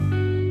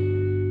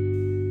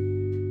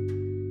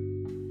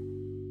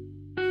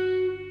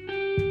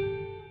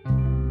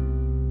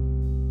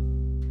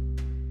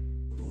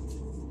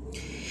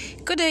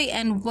Good day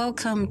and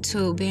welcome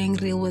to Being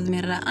Real with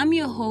Mira. I'm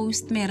your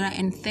host, Mira,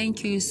 and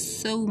thank you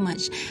so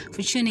much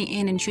for tuning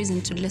in and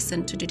choosing to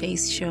listen to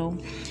today's show.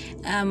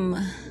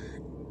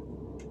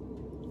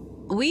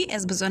 We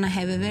as Botswana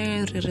have a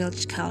very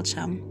rich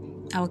culture.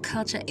 Our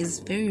culture is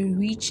very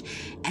rich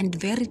and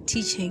very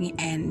teaching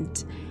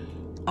and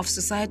of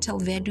societal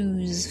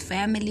values,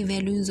 family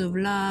values of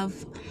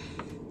love,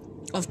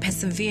 of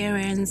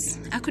perseverance.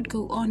 I could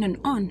go on and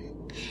on.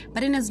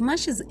 But in as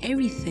much as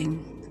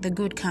everything, the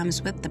good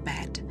comes with the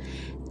bad,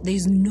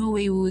 there's no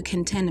way we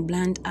can turn a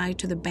blind eye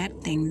to the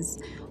bad things,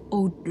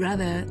 or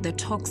rather the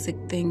toxic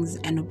things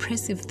and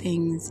oppressive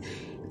things,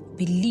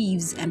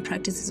 beliefs and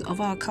practices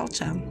of our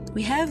culture.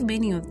 We have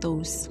many of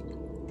those.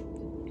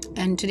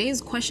 And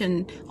today's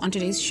question on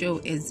today's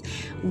show is,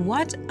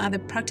 what are the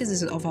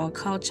practices of our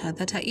culture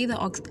that are either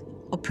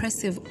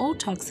oppressive or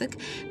toxic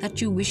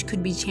that you wish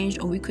could be changed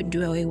or we could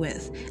do away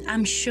with?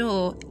 I'm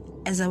sure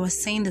as I was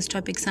saying this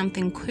topic,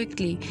 something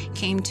quickly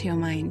came to your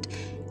mind.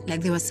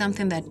 Like there was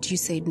something that you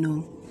said,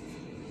 no,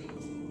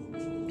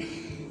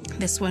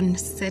 this one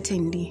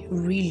certainly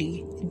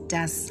really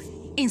does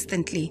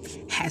instantly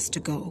has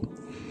to go.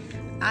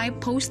 I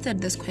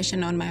posted this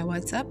question on my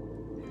WhatsApp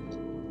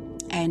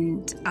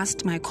and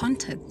asked my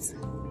contacts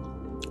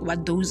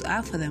what those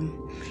are for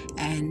them.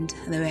 And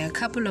there were a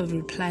couple of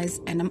replies,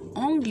 and I'm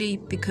only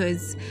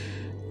because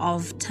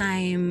of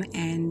time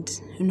and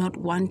not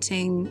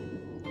wanting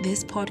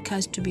this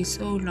podcast to be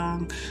so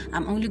long,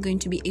 I'm only going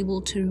to be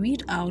able to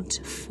read out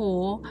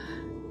 4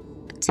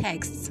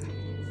 texts.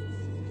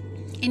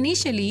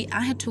 Initially,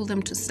 I had told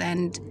them to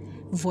send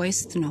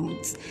voice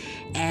notes,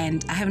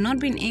 and I have not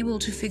been able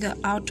to figure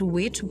out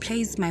where to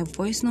place my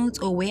voice notes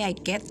or where I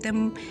get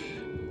them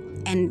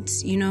and,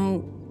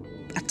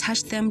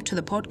 attach them to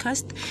the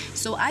podcast.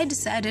 So I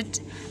decided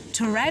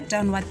to write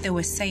down what they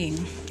were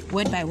saying,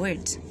 word by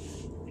word,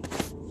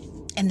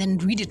 and then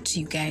read it to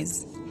you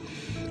guys.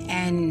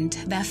 And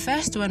the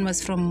first one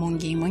was from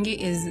Mongi. Mongi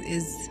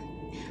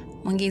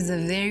is a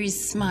very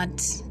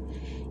smart,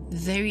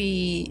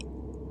 very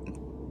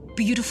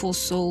beautiful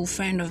soul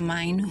friend of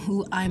mine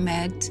who I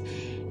met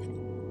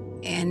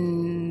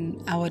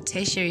in our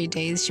tertiary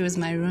days. She was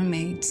my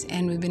roommate,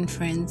 and we've been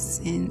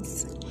friends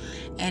since.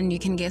 And you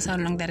can guess how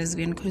long that has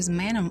been, because,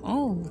 man, I'm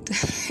old.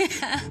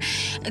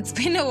 It's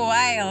been a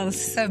while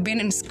since I've been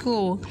in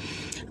school.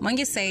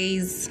 Mongi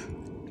says,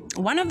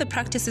 one of the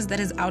practices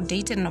that is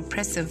outdated and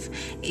oppressive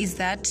is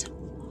that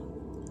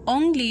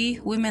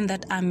only women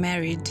that are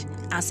married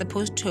are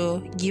supposed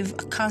to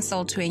give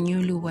counsel to a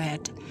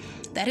newlywed.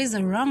 That is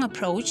a wrong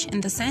approach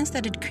in the sense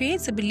that it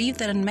creates a belief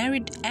that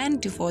unmarried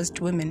and divorced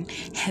women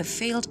have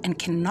failed and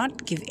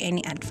cannot give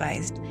any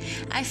advice.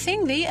 I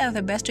think they are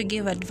the best to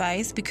give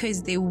advice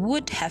because they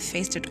would have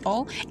faced it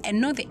all and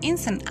know the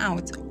ins and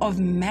outs of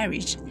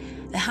marriage,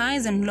 the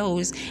highs and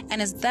lows, and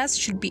as that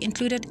should be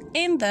included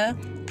in the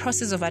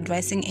process of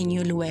advising a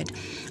newlywed.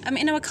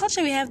 In our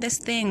culture, we have this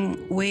thing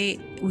where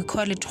we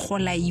call it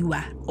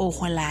holaiwa or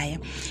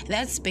holaya.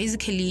 That's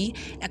basically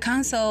a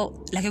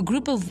council, like a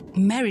group of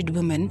married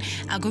women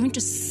are going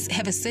to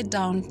have a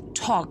sit-down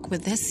talk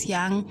with this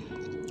young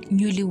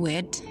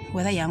newlywed,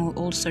 whether young or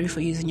old, sorry for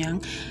using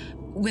young,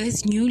 with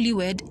his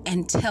newlywed,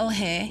 and tell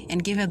her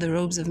and give her the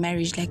robes of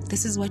marriage, like,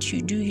 this is what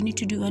you do, you need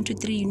to do 1, 2,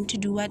 3, you need to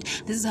do what,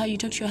 this is how you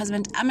talk to your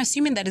husband. I'm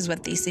assuming that is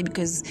what they say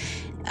because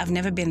I've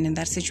never been in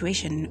that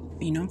situation,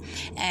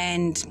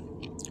 and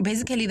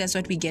basically that's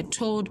what we get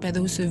told by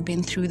those who've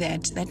been through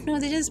that no,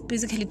 they just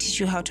basically teach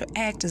you how to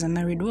act as a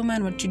married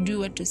woman, what to do,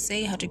 what to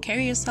say, how to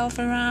carry yourself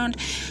around,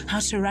 how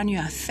to run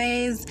your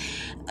affairs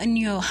in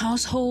your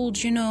household,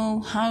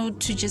 how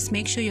to just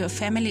make sure your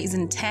family is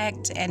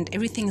intact and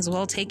everything is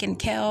well taken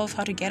care of,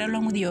 how to get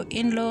along with your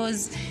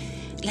in-laws,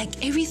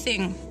 like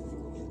everything.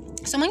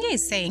 So Mongi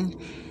is saying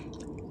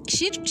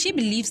she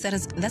believes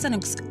that's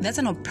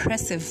an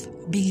oppressive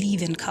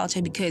belief in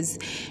culture, because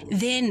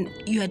then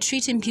you are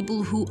treating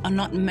people who are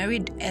not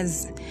married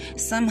as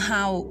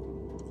somehow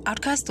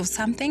outcast of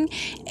something,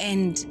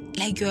 and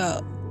like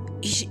you're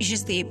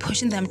just there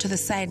pushing them to the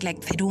side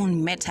like they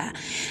don't matter.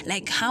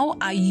 Like, how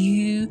are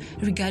you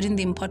regarding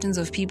the importance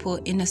of people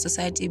in a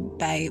society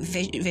by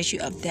virtue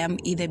of them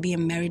either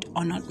being married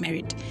or not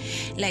married?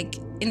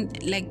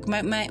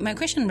 My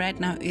question right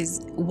now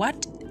is,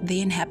 what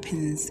then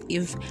happens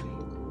if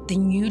the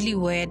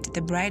newlywed,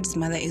 the bride's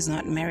mother, is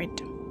not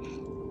married?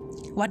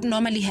 What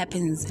normally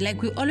happens?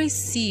 Like we always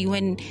see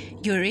when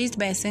you're raised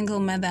by a single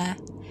mother,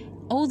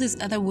 all these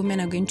other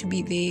women are going to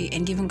be there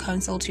and giving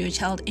counsel to your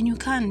child, and you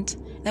can't.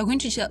 They're going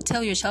to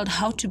tell your child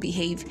how to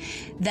behave.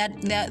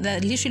 That they're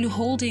literally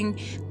holding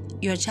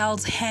your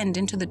child's hand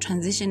into the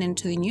transition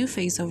into the new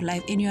phase of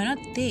life, and you're not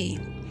there.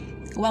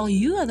 While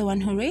you are the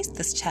one who raised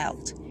this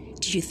child.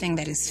 Do you think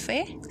that is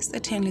fair?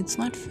 Certainly it's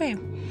not fair.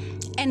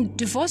 And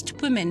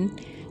divorced women,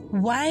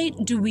 why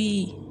do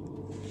we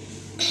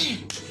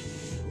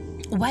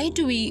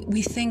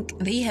think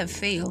they have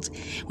failed?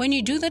 When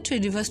you do that to a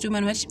divorced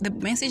woman, the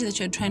message that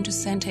you're trying to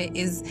send her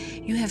is,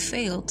 you have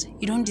failed.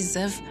 You don't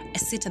deserve a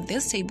seat at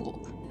this table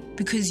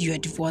because you are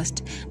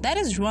divorced. That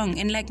is wrong.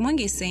 And like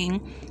Mongi is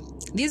saying,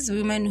 These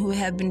women who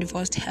have been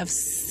divorced have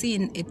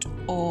seen it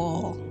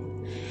all.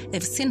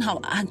 They've seen how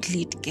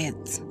ugly it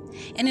gets.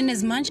 And in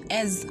as much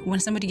as when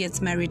somebody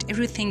gets married,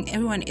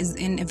 everyone is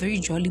in a very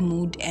jolly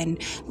mood and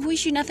we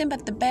wish you nothing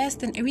but the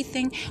best and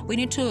everything, we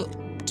need to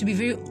be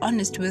very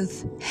honest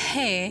with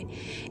her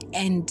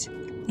and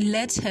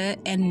let her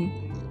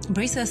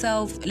brace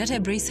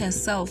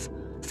herself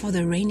for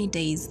the rainy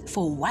days.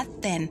 For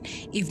what then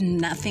if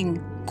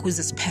nothing goes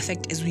as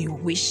perfect as we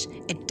wish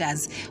it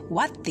does?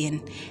 What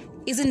then?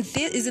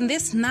 Isn't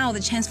this now the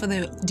chance for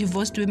the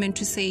divorced women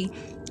to say,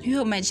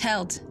 "You, my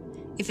child,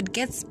 if it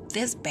gets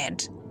this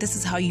bad, this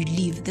is how you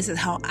live. This is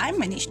how I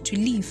managed to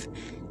live."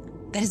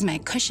 That is my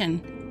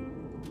question.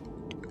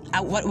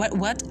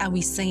 What are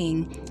we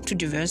saying to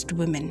divorced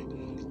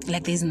women?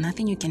 Like there's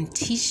nothing you can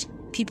teach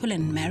people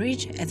in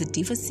marriage as a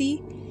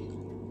divorcee?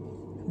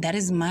 That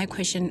is my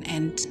question,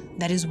 and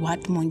that is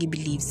what Mongi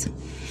believes.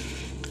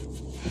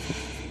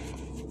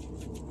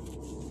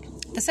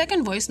 The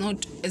second voice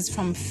note is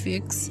from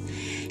Fix.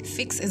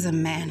 Fix is a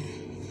man,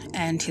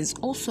 and he's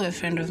also a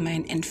friend of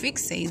mine. And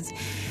Fix says,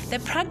 the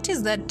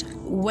practice that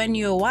when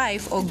your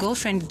wife or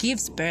girlfriend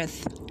gives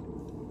birth,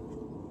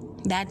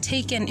 they're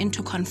taken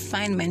into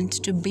confinement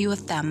to be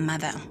with their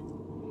mother.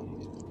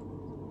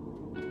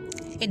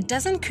 It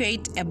doesn't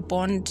create a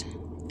bond,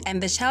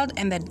 and the child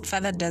and the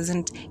father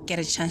doesn't get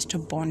a chance to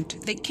bond.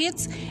 The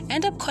kids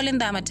end up calling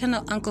their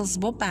maternal uncles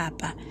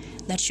Bopapa.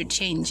 That should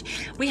change.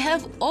 We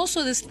have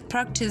also this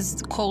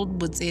practice called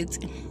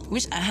Butsetse,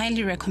 which I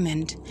highly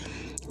recommend.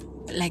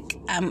 Like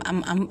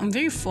I'm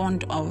very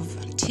fond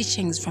of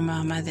teachings from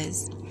our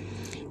mothers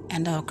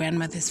and our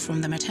grandmothers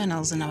from the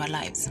maternals in our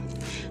lives.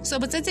 So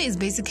Butsetse is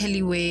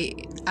basically where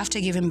after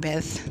giving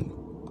birth,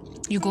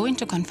 you go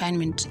into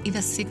confinement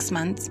either 6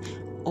 months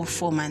or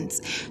 4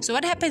 months. So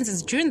what happens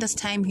is during this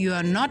time you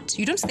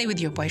don't stay with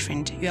your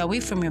boyfriend. You're away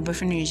from your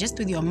boyfriend. You're just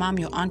with your mom,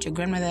 your aunt, your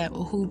grandmother,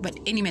 or but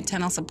any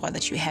maternal support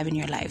that you have in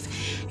your life.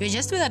 You're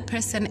just with that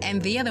person,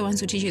 and they are the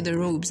ones who teach you the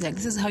ropes. Like,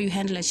 this is how you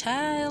handle a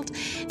child.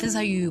 This is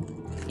how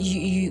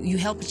you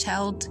help a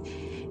child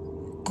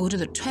go to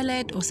the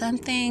toilet or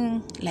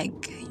something.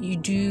 Like, you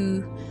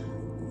do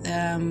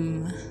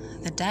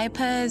the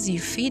diapers,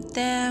 you feed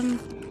them,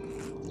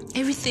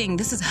 everything.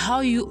 This is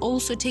how you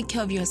also take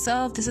care of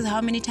yourself. This is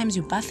how many times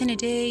you bath in a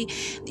day.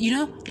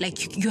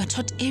 Like you are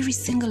taught every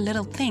single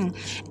little thing.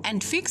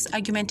 And Fix's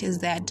argument is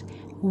that,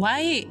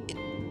 why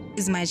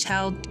is my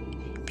child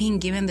being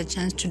given the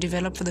chance to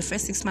develop for the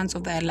first 6 months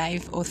of their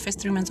life or the first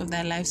 3 months of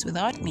their lives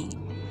without me?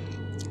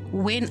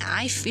 When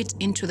I fit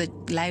into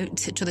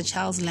the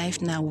child's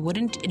life now,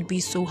 wouldn't it be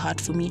so hard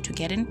for me to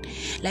get in?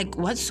 Like,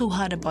 what's so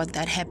hard about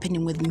that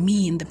happening with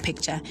me in the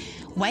picture?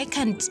 Why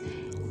can't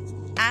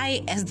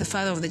I, as the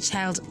father of the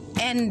child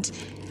and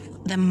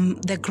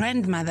the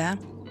grandmother,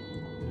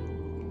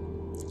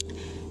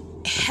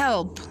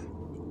 help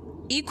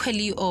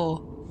equally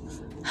or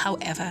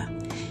however?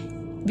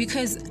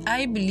 Because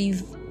I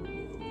believe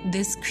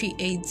this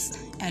creates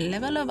a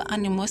level of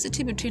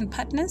animosity between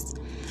partners.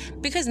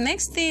 Because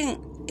next thing,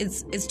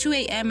 it's 2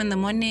 a.m. in the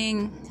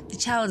morning, the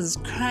child is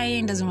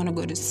crying, doesn't want to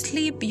go to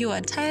sleep. You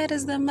are tired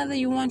as the mother,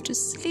 you want to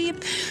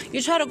sleep.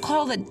 You try to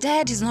call the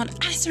dad, he's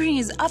not answering,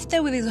 he's up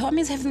there with his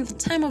homies having the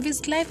time of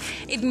his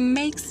life. It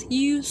makes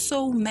you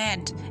so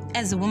mad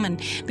as a woman.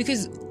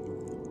 Because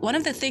one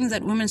of the things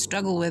that women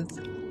struggle with,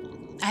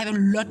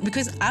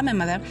 because I'm a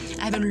mother,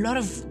 I have a lot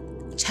of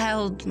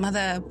child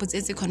mother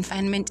Butsetse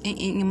confinement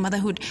in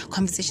motherhood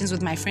conversations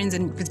with my friends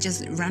and with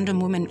just random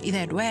women, either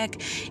at work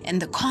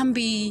and the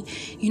combi,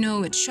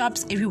 at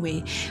shops,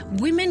 everywhere.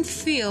 Women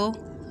feel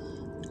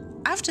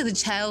after the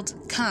child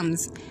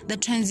comes, the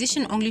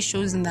transition only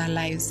shows in their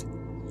lives.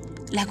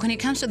 Like when it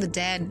comes to the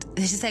dad,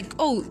 it's just like,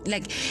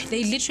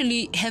 they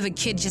literally have a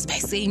kid just by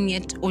saying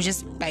it or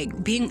just by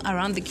being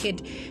around the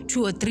kid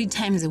 2 or 3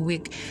 times a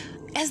week.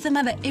 As the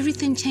mother,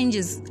 everything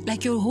changes.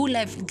 Like your whole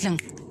life,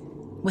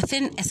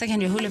 within a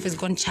second, your whole life is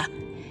gone.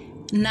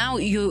 Now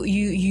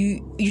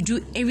you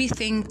do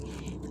everything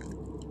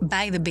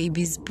by the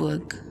baby's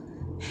book.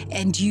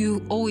 And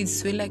you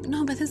always feel like,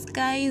 no, but this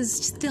guy is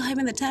still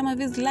having the time of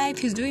his life.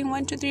 He's doing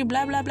 1, 2, 3,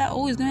 blah, blah, blah.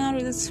 Always going out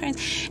with his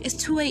friends. It's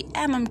 2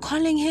 a.m. I'm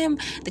calling him.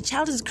 The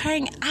child is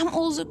crying. I'm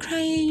also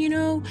crying,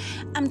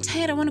 I'm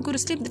tired. I want to go to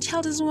sleep. The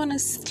child doesn't want to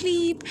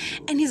sleep.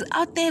 And he's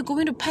out there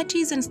going to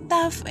parties and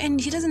stuff. And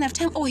he doesn't have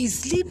time. Oh, he's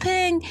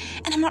sleeping.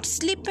 And I'm not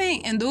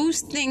sleeping. And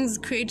those things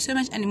create so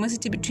much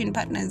animosity between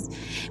partners.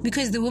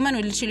 Because the woman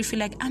will literally feel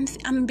like,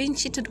 I'm being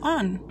cheated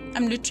on.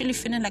 I'm literally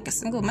feeling like a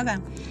single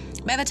mother.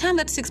 By the time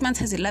that 6 months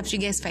has elapsed, you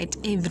guys fight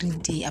every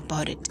day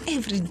about it.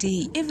 Every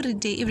day.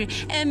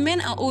 And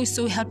men are always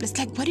so helpless.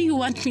 Like, what do you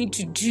want me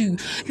to do?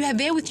 You are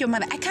there with your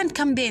mother. I can't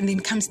come there and then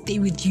come stay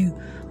with you.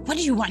 What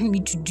do you want me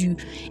to do?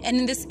 And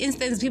in this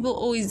instance, people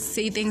always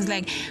say things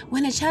like,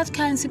 when a child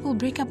comes, people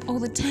break up all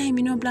the time,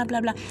 blah,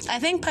 blah, blah. I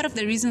think part of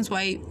the reasons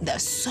why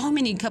there's so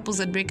many couples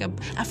that break up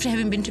after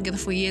having been together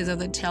for years of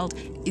the child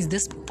is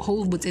this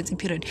whole Botsotsi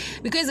period.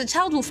 Because the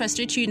child will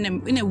frustrate you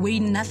in a way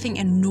nothing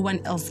and no one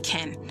else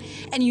can.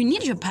 And you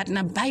need your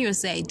partner by your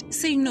side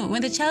saying no.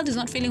 When the child is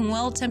not feeling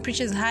well,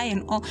 temperature is high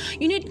and all,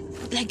 you need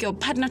like your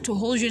partner to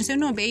hold you and say,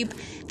 no, babe,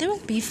 they will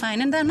be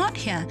fine. And they're not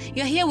here.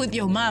 You're here with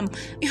your mom.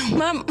 Your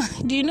mom,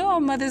 do you know how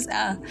mothers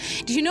are?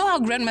 Do you know how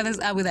grandmothers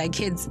are with our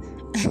kids?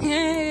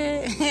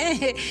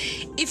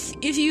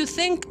 If you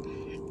think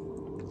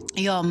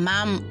your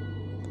mom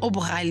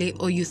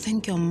or you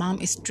think your mom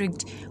is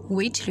strict,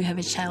 wait till you have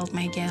a child,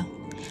 my girl.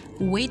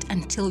 Wait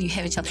until you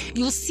have a child.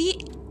 You'll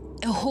see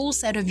a whole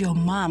side of your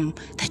mom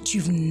that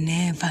you've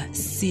never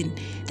seen.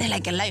 They're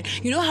like a lion.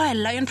 You know how a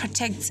lion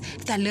protects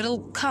their little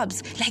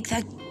cubs? Like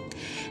that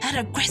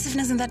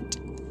aggressiveness and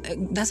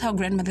that's how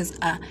grandmothers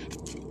are.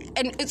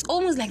 And it's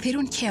almost like they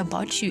don't care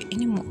about you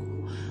anymore.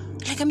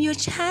 Like, I'm your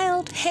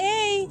child.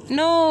 Hey,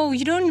 no,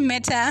 you don't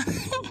matter.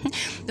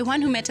 The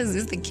one who matters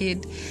is the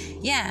kid.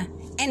 Yeah.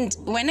 And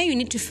when you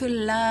need to feel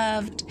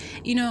loved,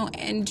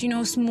 and,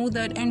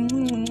 smoothed and,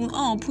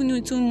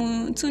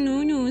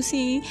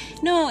 see.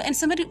 No, and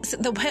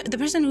the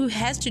person who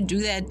has to do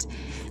that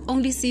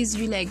only sees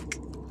you like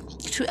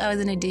 2 hours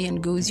in a day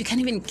and goes. You can't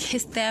even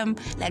kiss them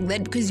like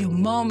that because your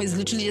mom is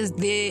literally just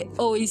there,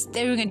 always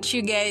staring at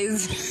you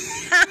guys.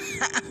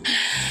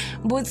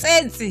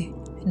 Botsotsi,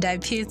 da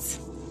pits.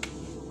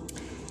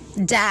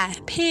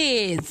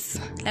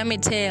 Let me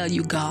tell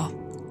you, girl.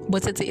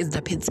 Botsotsi is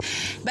the pits.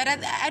 But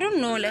I don't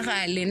know, like,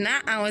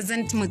 I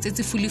wasn't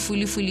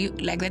fully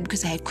like that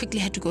because I quickly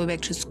had to go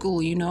back to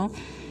school,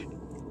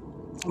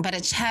 But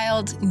a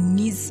child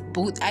needs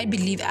both. I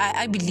believe,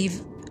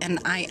 and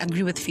I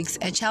agree with Fix,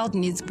 a child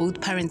needs both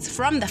parents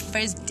from the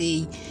first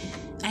day.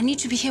 I need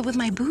to be here with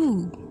my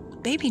boo.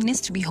 Baby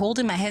needs to be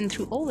holding my hand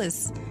through all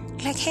this.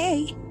 Like,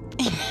 hey.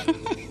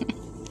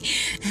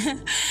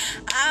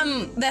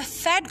 The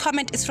third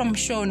comment is from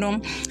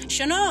Shono.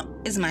 Shono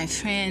is my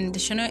friend.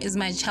 Shono is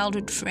my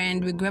childhood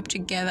friend. We grew up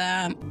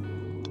together,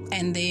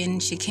 and then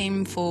she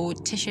came for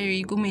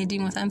tertiary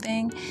gumeding or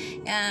something.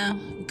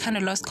 We kind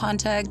of lost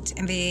contact,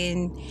 and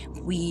then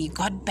we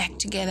got back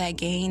together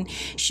again.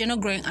 Shono,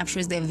 growing up, she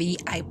was the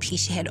VIP.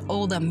 She had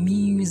all the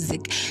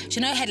music.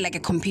 Shono had like a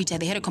computer.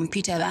 They had a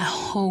computer at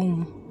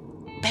home.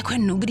 Back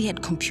when nobody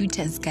had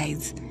computers,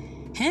 guys.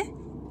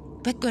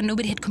 Back when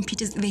nobody had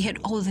computers, they had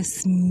all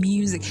this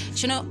music.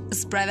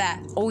 Shono's brother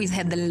always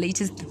had the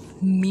latest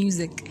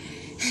music.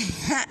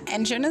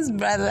 And Shono's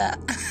brother...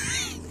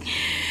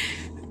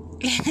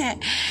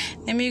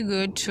 Let me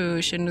go to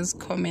Shono's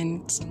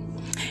comment.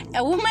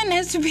 A woman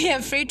has to be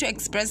afraid to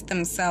express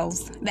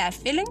themselves, their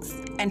feelings,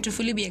 and to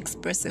fully be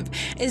expressive.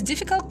 It's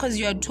difficult because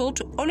you are told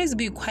to always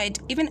be quiet,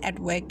 even at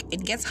work.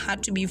 It gets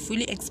hard to be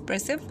fully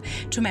expressive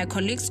to my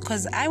colleagues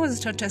because I was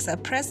taught to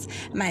suppress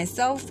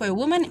myself. For a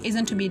woman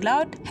isn't to be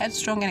loud,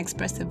 headstrong, and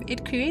expressive.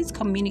 It creates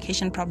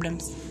communication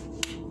problems.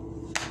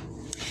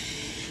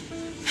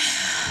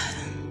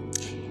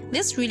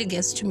 This really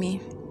gets to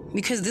me.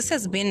 Because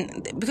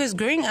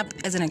growing up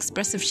as an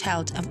expressive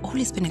child, I've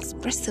always been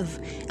expressive.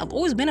 I've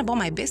always been about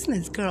my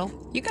business, girl.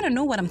 You're going to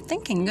know what I'm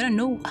thinking. You're going to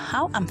know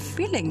how I'm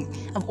feeling.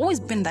 I've always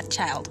been that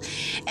child.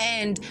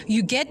 And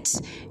you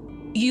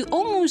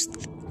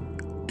almost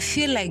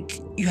feel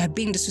like you are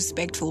being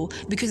disrespectful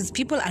because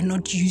people are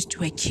not used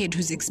to a kid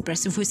who's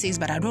expressive, who says,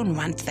 but I don't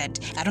want that.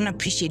 I don't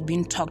appreciate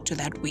being talked to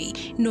that way.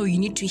 No, you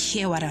need to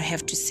hear what I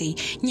have to say.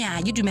 Yeah,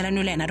 you do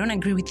melanola and I don't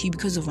agree with you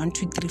because of 1,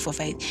 2, 3, 4,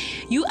 5.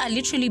 You are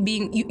literally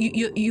being,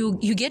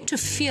 you get to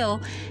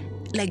feel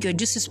like you're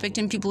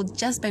disrespecting people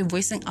just by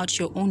voicing out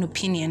your own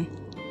opinion.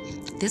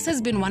 This has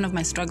been one of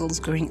my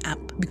struggles growing up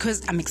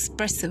because I'm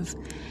expressive.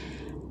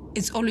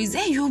 It's always,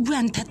 hey, you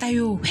and tata,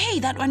 you. Hey,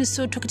 that one is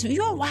so talkative.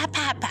 You are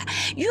papa.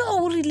 You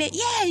really,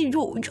 yeah, you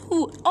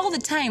all the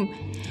time.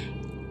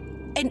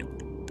 And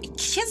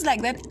kids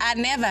like that are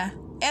never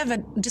ever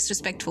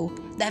disrespectful.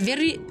 They're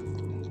very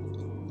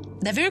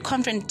not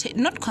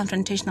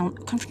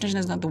confrontational. Confrontation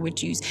is not the word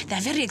to use.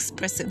 They're very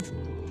expressive.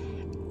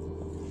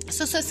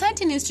 So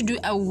society needs to do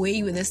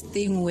away with this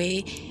thing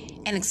where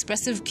an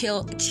expressive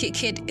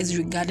kid is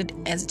regarded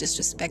as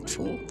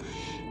disrespectful.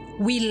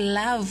 We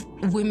love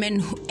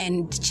women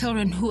and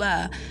children who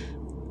are,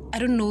 I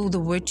don't know the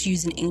word to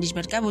use in English,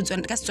 but that whole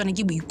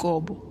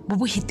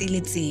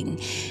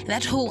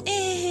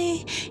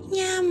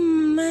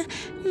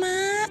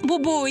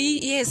boy,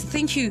 yes,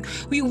 thank you.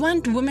 We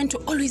want women to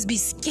always be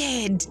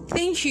scared.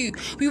 Thank you.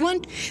 We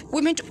want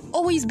women to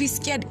always be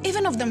scared,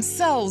 even of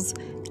themselves.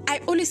 I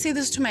always say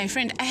this to my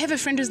friend. I have a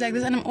friend who's like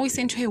this, and I'm always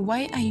saying to her,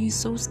 why are you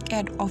so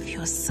scared of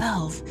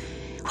yourself?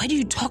 Why do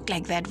you talk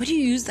like that? Why do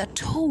you use that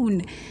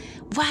tone?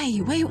 Why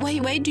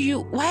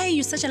are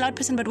you such a loud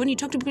person, but when you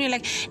talk to people you're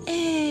like,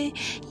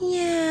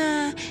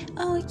 yeah,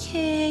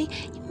 okay,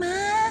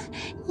 ma.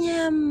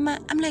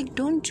 I'm like,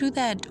 don't do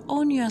that.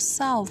 Own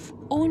yourself.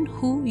 Own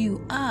who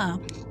you are.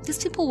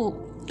 These people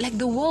will, like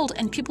the world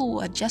and people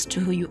will adjust to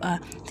who you are.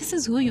 This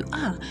is who you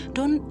are.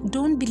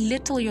 Don't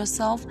belittle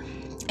yourself,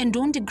 and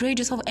don't degrade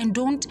yourself, and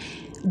don't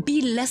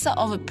be lesser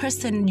of a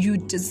person you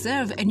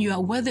deserve and you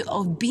are worthy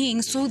of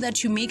being, so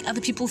that you make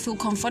other people feel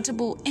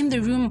comfortable in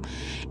the room.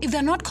 If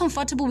they're not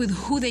comfortable with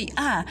who they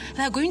are,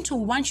 they're going to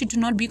want you to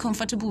not be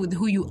comfortable with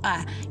who you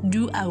are.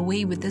 Do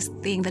away with this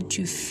thing that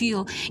you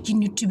feel you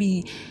need to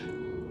be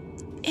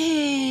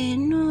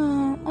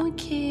no,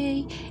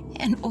 okay,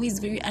 and always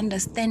very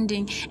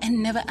understanding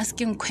and never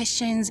asking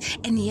questions,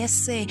 and yes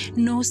say,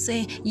 no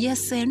say,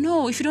 yes say.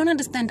 No, if you don't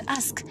understand,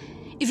 ask.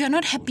 If you're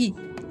not happy,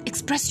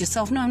 express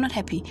yourself. No, I'm not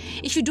happy.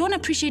 If you don't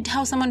appreciate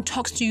how someone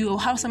talks to you or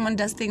how someone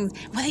does things,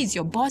 whether it's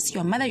your boss,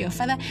 your mother, your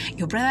father,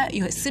 your brother,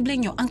 your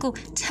sibling, your uncle,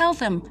 tell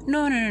them.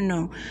 No.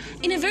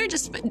 In a very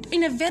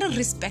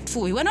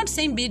respectful way. We're not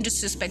saying being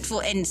disrespectful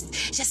and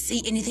just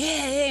say anything.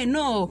 Hey,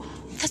 no,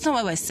 that's not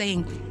what we're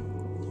saying.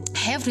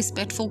 Have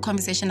respectful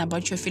conversation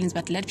about your feelings,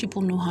 but let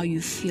people know how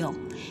you feel.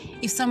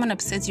 If someone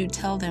upsets you,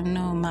 tell them,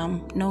 no,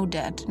 mom, no,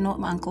 dad, no,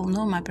 uncle,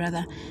 no, my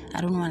brother,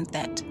 I don't want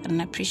that. I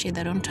don't appreciate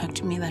that. Don't talk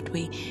to me that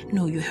way.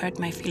 No, you hurt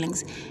my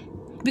feelings.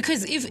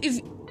 Because if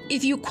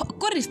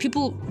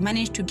people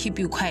manage to keep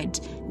you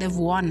quiet, they've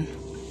won.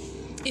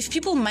 If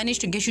people manage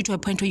to get you to a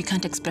point where you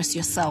can't express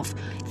yourself,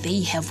 they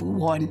have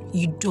won.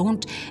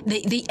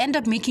 They end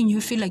up making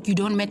you feel like you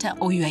don't matter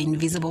or you are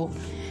invisible.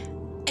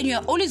 And you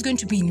are always going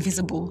to be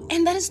invisible.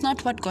 And that is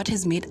not what God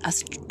has made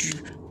us to do.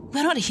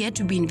 We're not here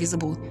to be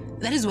invisible.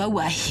 That is why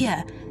we are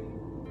here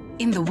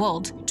in the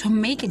world, to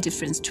make a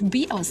difference, to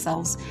be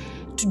ourselves,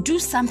 to do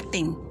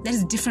something that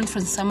is different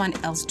from someone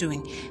else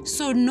doing.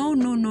 So no.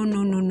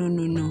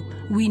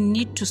 We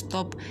need to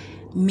stop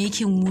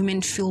making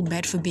women feel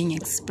bad for being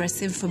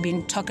expressive, for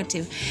being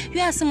talkative.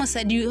 Yeah, someone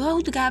said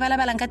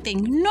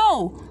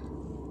no.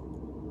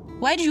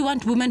 Why do you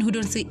want women who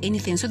don't say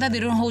anything, so that they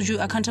don't hold you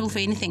accountable for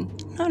anything?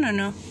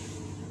 No.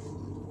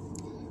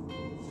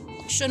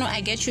 Shono,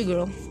 I get you,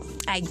 girl.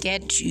 I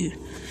get you.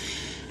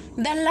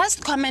 The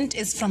last comment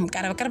is from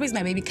Karaba. Karaba is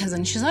my baby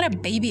cousin. She's not a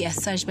baby as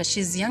such, but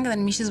she's younger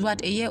than me. She's a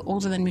year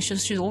older than me.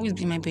 She'll always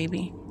be my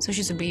baby. So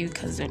she's a baby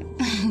cousin.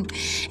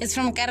 It's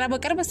from Karaba.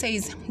 Karaba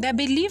says, they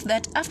believe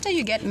that after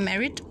you get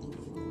married,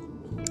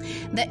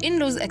 the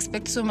in-laws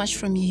expect so much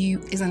from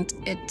you, isn't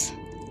it?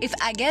 If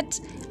I get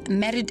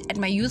married at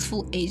my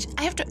youthful age,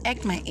 I have to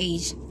act my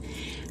age.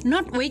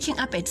 Not waking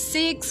up at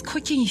 6,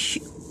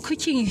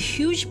 making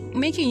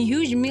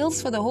huge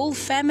meals for the whole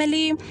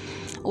family,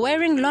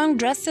 wearing long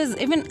dresses.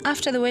 Even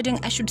after the wedding,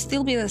 I should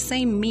still be the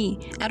same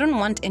me. I don't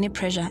want any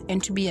pressure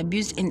and to be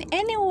abused in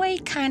any way,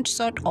 kind,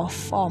 sort, or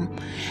form.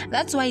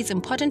 That's why it's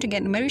important to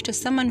get married to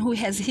someone who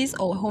has his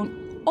or her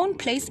own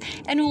place,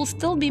 and we will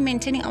still be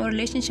maintaining our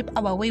relationship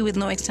our way with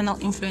no external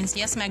influence.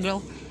 Yes, my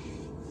girl.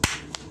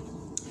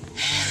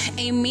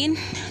 Amen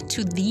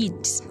to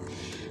that.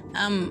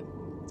 I'm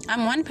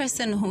one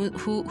person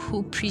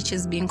who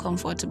preaches being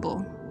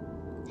comfortable,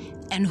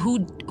 and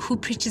who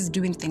preaches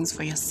doing things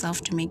for yourself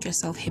to make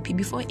yourself happy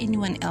before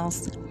anyone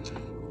else.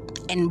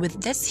 And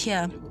with this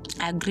here,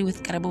 I agree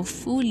with Karabo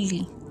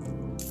fully.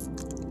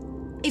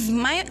 If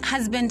my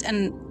husband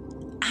and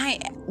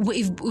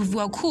if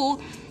we're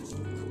cool,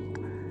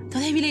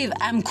 don't I believe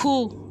I'm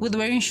cool with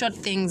wearing short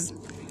things?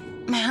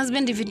 My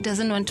husband, if he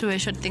doesn't want to wear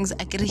short things,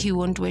 I guess he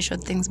won't wear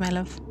short things, my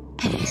love.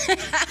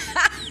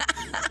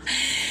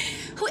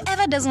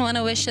 Whoever doesn't want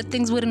to wear short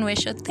things wouldn't wear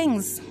short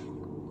things.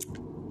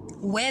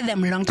 Wear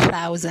them long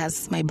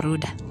trousers, my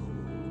brother.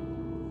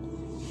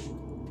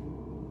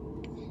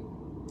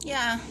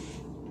 Yeah,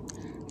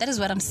 that is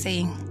what I'm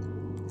saying.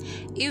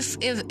 If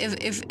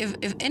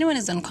anyone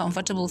is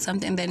uncomfortable with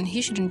something, then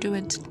he shouldn't do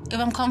it. If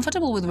I'm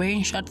comfortable with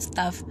wearing short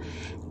stuff,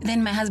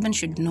 then my husband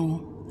should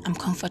know I'm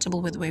comfortable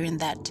with wearing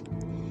that.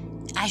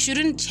 I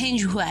shouldn't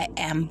change who I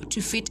am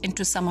to fit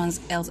into someone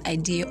else's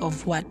idea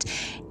of what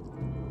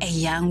a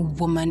young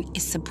woman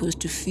is supposed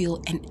to feel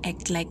and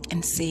act like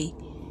and say.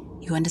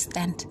 You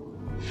understand?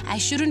 I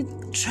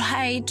shouldn't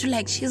try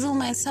to chisel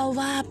myself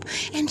up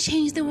and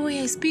change the way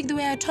I speak, the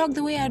way I talk,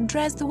 the way I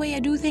dress, the way I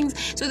do things,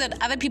 so that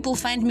other people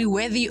find me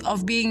worthy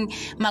of being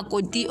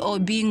makoti or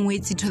being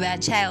witty to their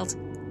child.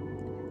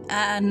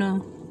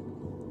 No,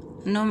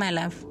 my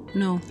love.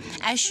 No.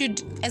 I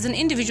should, as an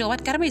individual,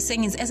 what Karaba is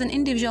saying is, as an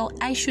individual,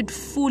 I should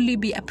fully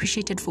be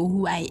appreciated for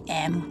who I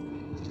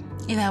am.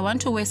 If I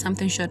want to wear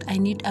something short, I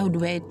would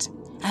wear it.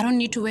 I don't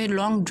need to wear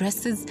long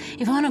dresses.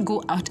 If I want to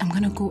go out, I'm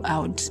going to go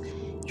out.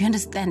 You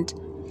understand?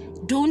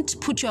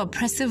 Don't put your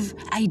oppressive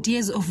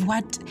ideas of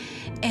what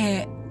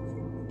a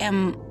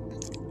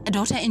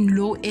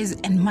daughter-in-law is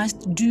and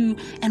must do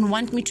and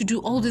want me to do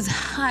all this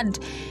hard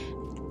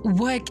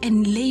work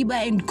and labor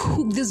and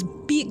cook these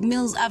big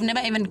meals I've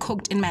never even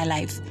cooked in my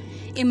life.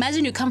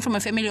 Imagine you come from a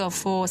family of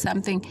 4 or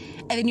something,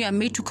 and then you are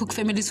made to cook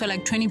families for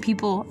 20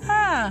 people.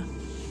 I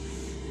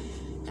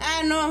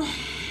know.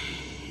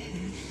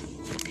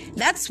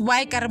 That's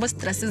why Karabo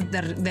stresses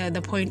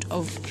the point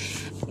of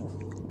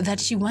that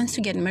she wants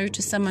to get married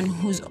to someone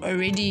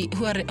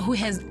who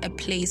has a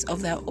place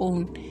of their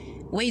own,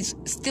 where it's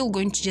still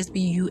going to just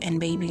be you and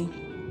baby.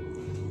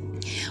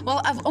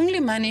 Well, I've only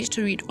managed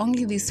to read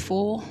only these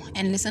 4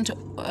 and listen to.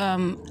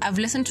 I've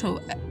listened to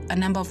a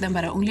number of them,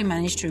 but I only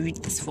managed to read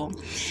these 4.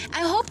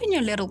 I hope in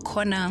your little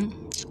corner,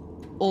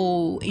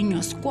 or in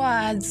your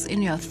squads,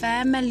 in your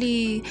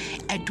family,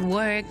 at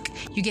work,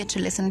 you get to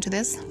listen to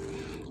this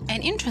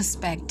and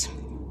introspect.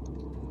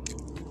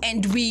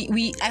 And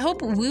I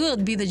hope we will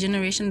be the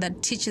generation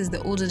that teaches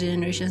the older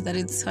generations that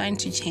it's fine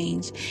to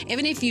change.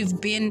 Even if you've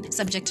been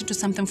subjected to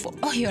something for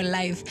all your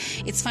life,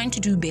 it's fine to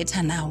do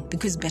better now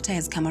because better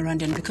has come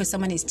around and because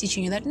someone is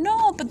teaching you that,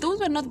 no, but those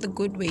were not the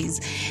good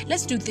ways.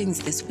 Let's do things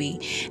this way.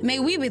 May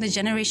we be the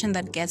generation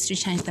that gets to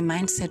change the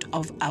mindset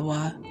of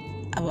our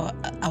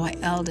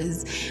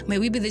elders. May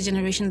we be the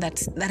generation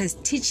that is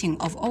teaching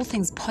of all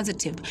things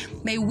positive.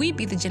 May we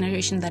be the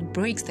generation that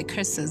breaks the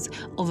curses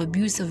of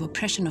abuse, of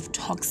oppression, of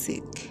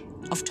toxic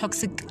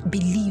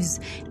beliefs,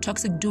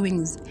 toxic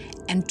doings,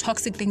 and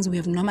toxic things we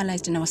have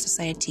normalized in our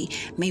society.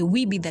 May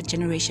we be that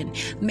generation.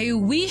 May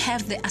we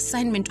have the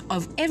assignment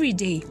of every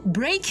day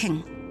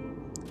breaking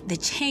the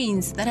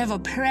chains that have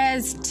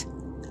oppressed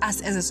us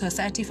as a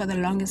society for the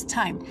longest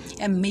time.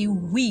 And may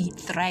we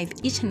thrive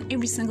each and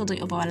every single day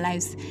of our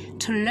lives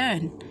to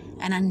learn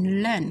and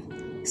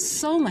unlearn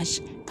so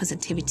much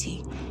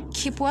positivity.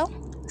 Keep well,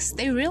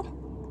 stay real.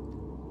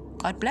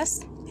 God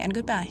bless, and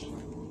goodbye.